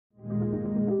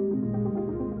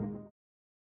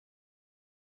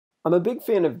I'm a big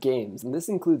fan of games, and this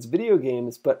includes video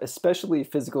games, but especially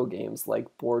physical games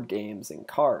like board games and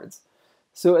cards.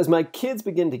 So as my kids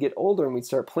begin to get older and we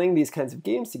start playing these kinds of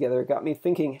games together, it got me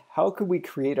thinking, how could we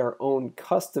create our own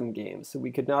custom games so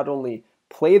we could not only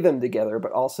play them together,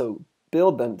 but also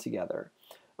build them together?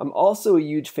 I'm also a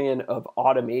huge fan of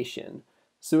automation.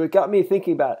 So it got me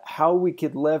thinking about how we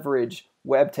could leverage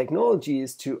web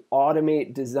technologies to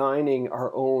automate designing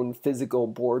our own physical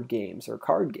board games or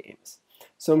card games.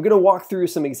 So I'm going to walk through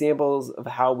some examples of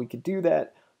how we could do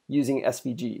that using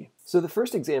SVG. So the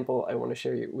first example I want to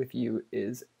share with you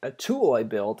is a tool I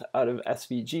built out of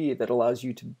SVG that allows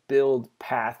you to build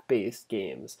path-based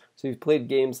games. So you've played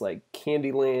games like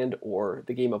Candyland or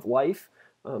the game of Life.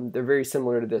 They're very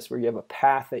similar to this, where you have a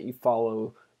path that you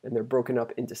follow and they're broken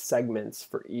up into segments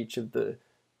for each of the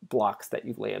blocks that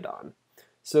you land on.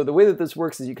 So the way that this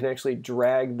works is you can actually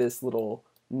drag this little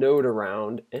node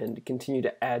around and continue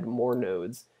to add more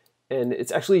nodes. And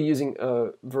it's actually using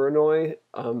a Voronoi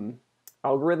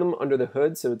algorithm under the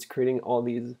hood, so it's creating all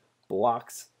these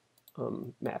blocks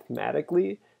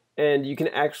mathematically. And you can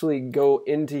actually go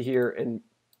into here and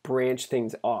branch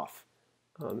things off,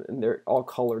 and they're all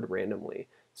colored randomly.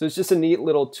 So it's just a neat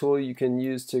little tool you can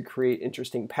use to create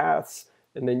interesting paths,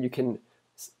 and then you can,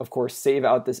 of course, save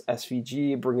out this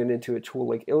SVG, bring it into a tool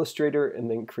like Illustrator,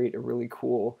 and then create a really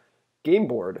cool game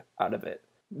board out of it.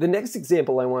 The next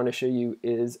example I want to show you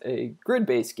is a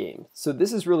grid-based game. So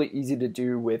this is really easy to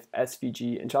do with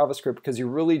SVG and JavaScript because you're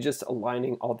really just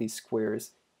aligning all these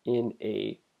squares in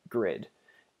a grid.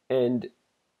 And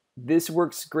this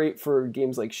works great for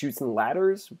games like Chutes and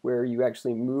Ladders, where you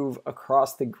actually move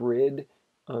across the grid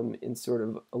in sort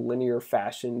of a linear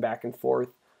fashion back and forth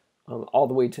all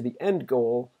the way to the end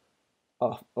goal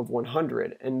of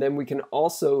 100. And then we can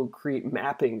also create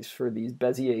mappings for these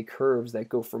Bezier curves that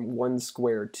go from one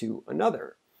square to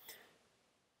another.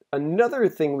 Another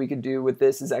thing we could do with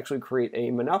this is actually create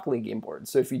a Monopoly game board.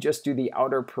 So if you just do the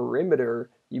outer perimeter,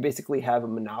 you basically have a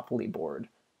Monopoly board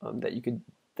that you could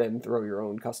then throw your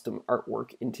own custom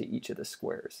artwork into each of the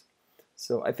squares.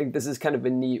 So I think this is kind of a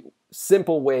neat,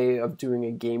 simple way of doing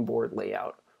a game board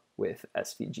layout with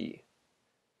SVG.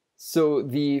 So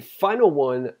the final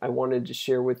one I wanted to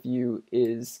share with you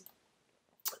is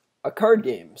a card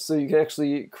game. So you can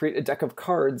actually create a deck of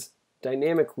cards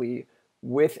dynamically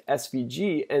with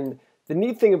SVG. And the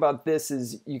neat thing about this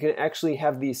is you can actually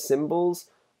have these symbols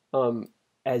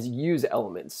as use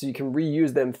elements. So you can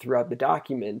reuse them throughout the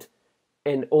document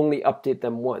and only update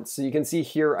them once. So you can see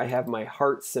here I have my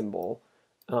heart symbol.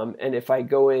 And if I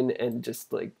go in and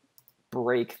just like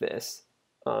break this,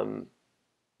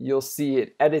 you'll see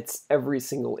it edits every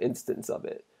single instance of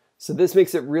it. So this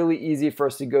makes it really easy for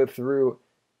us to go through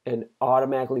and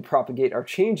automatically propagate our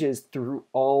changes through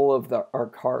all of our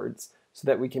cards so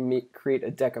that we can create a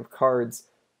deck of cards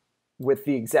with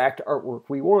the exact artwork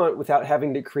we want without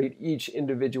having to create each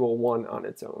individual one on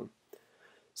its own.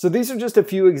 So these are just a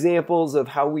few examples of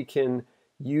how we can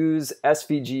use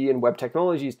SVG and web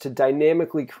technologies to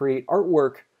dynamically create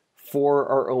artwork for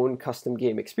our own custom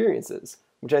game experiences,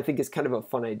 which I think is kind of a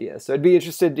fun idea. So I'd be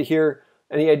interested to hear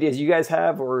any ideas you guys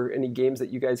have or any games that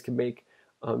you guys can make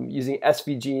using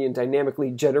SVG and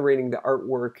dynamically generating the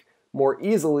artwork more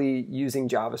easily using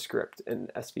JavaScript and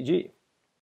SVG.